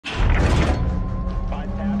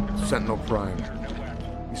Sentinel Prime.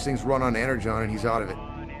 These things run on energon and he's out of it.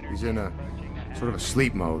 He's in a sort of a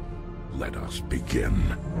sleep mode. Let us begin.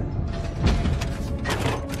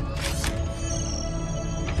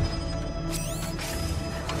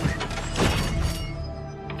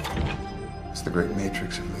 It's the great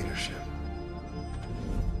matrix of leadership.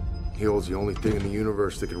 He holds the only thing in the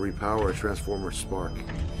universe that can repower a Transformer spark.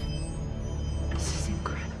 This is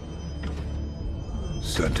incredible.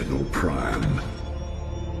 Sentinel Prime,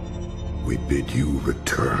 we bid you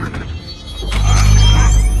return.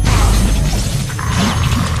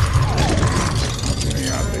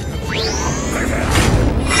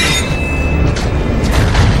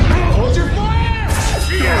 Hold your fire!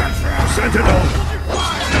 Sentinel!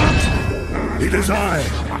 It is I,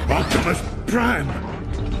 Optimus Prime.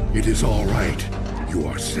 It is all right. You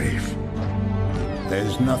are safe.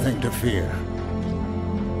 There's nothing to fear.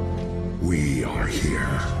 We are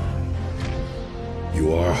here.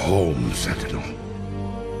 You are home, Sentinel.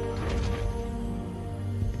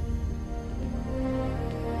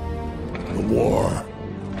 The war.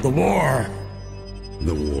 The war!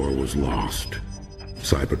 The war was lost.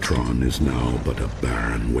 Cybertron is now but a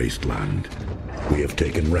barren wasteland. We have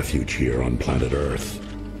taken refuge here on planet Earth.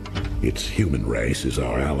 Its human race is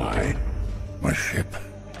our ally. My ship.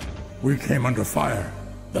 We came under fire.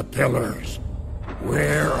 The pillars.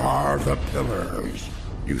 Where are the pillars?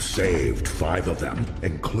 You saved 5 of them,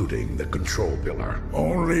 including the control pillar.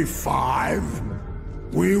 Only 5?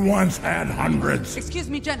 We once had hundreds. Excuse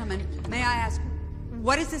me, gentlemen. May I ask,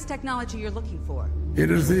 what is this technology you're looking for?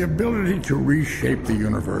 It is the ability to reshape the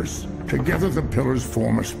universe. Together the pillars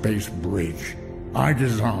form a space bridge. I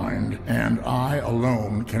designed, and I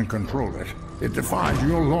alone can control it. It defies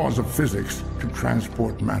your laws of physics to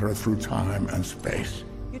transport matter through time and space.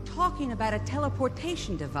 You're talking about a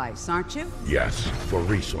teleportation device, aren't you? Yes, for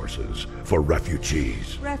resources, for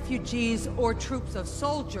refugees. Refugees or troops of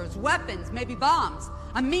soldiers, weapons, maybe bombs.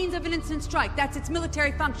 A means of an instant strike. That's its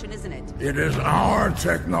military function, isn't it? It is our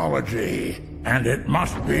technology, and it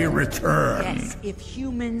must be returned. Yes, if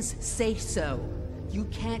humans say so. You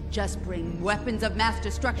can't just bring weapons of mass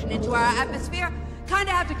destruction into our atmosphere.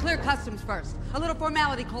 Kinda have to clear customs first. A little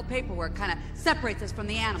formality called paperwork kinda separates us from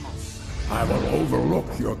the animals. I will overlook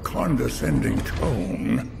your condescending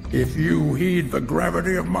tone if you heed the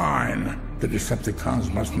gravity of mine. The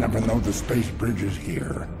Decepticons must never know the space bridge is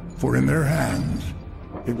here, for in their hands,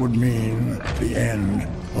 it would mean the end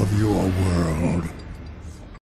of your world.